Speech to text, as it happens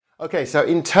Okay, so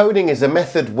intoning is a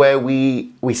method where we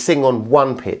sing on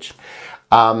one pitch.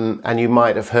 And you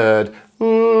might have heard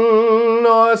Amen.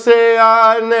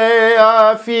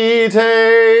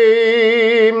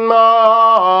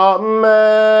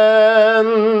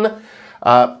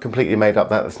 Completely made up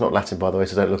that. That's not Latin, by the way,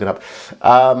 so don't look it up.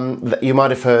 You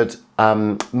might have heard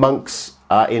monks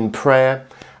in prayer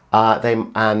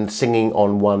and singing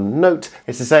on one note.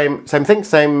 It's the same thing,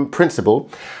 same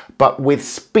principle. But with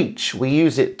speech, we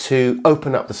use it to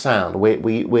open up the sound.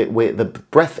 The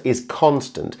breath is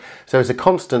constant. So it's a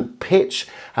constant pitch,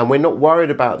 and we're not worried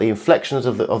about the inflections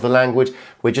of the language.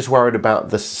 We're just worried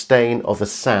about the sustain of the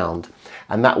sound.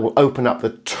 And that will open up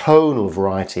the tonal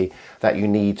variety that you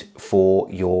need for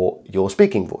your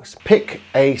speaking voice. Pick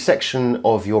a section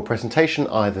of your presentation,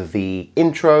 either the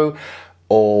intro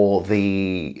or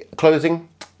the closing,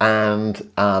 and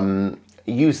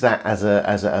use that as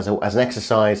an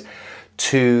exercise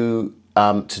to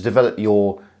develop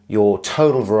your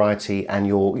tonal variety and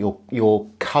your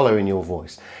color in your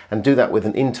voice, and do that with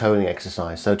an intoning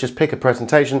exercise. So just pick a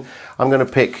presentation. I'm going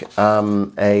to pick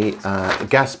a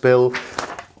gas bill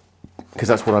because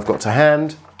that's what I've got to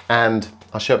hand, and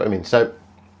I'll show what I mean. So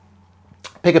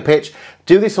pick a pitch.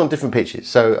 Do this on different pitches.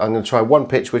 So I'm going to try one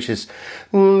pitch, which is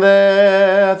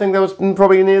there. I think that was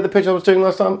probably near the pitch I was doing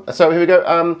last time. So here we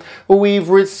go. We've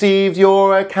received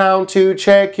your account to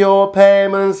check your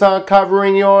payments are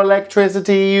covering your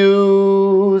electricity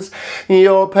use.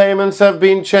 Your payments have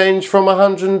been changed from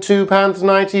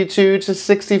 £102.92 to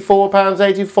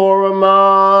 £64.84 a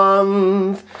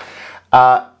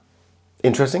month.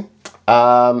 Interesting. So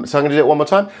I'm going to do it one more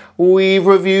time. We've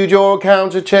reviewed your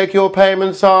account to check your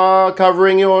payments are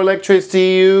covering your electricity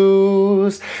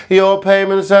use. Your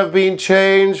payments have been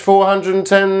changed for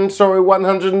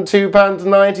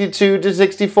 £102.92 to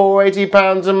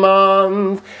 £64.80 a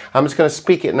month. I'm just going to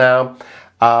speak it now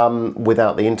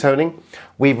without the intoning.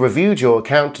 We've reviewed your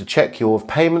account to check your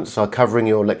payments are covering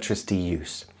your electricity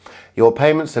use. Your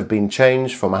payments have been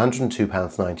changed from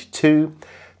 £102.92 to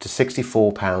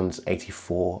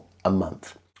 £64.84 a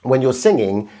month. When you're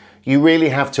singing, you really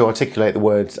have to articulate the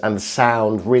words and the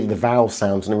sound, really the vowel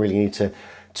sounds, and really need to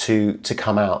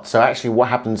come out. So actually what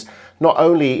happens, not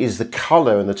only is the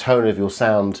color and the tone of your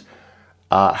sound,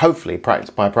 hopefully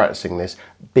by practicing this,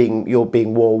 you're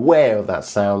being more aware of that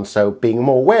sound, so being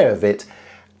more aware of it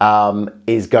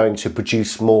is going to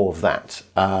produce more of that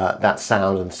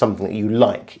sound and something that you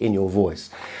like in your voice.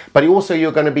 But also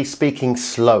you're going to be speaking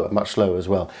slower, much slower as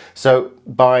well. So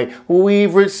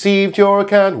we've received your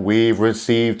account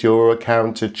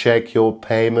to check your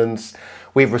payments.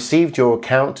 We've received your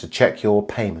account to check your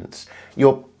payments.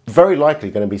 You're very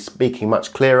likely going to be speaking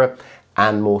much clearer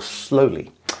and more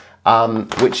slowly,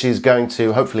 which is going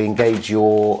to hopefully engage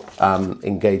your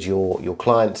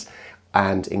clients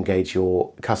and engage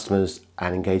your customers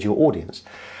and engage your audience,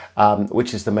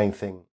 which is the main thing.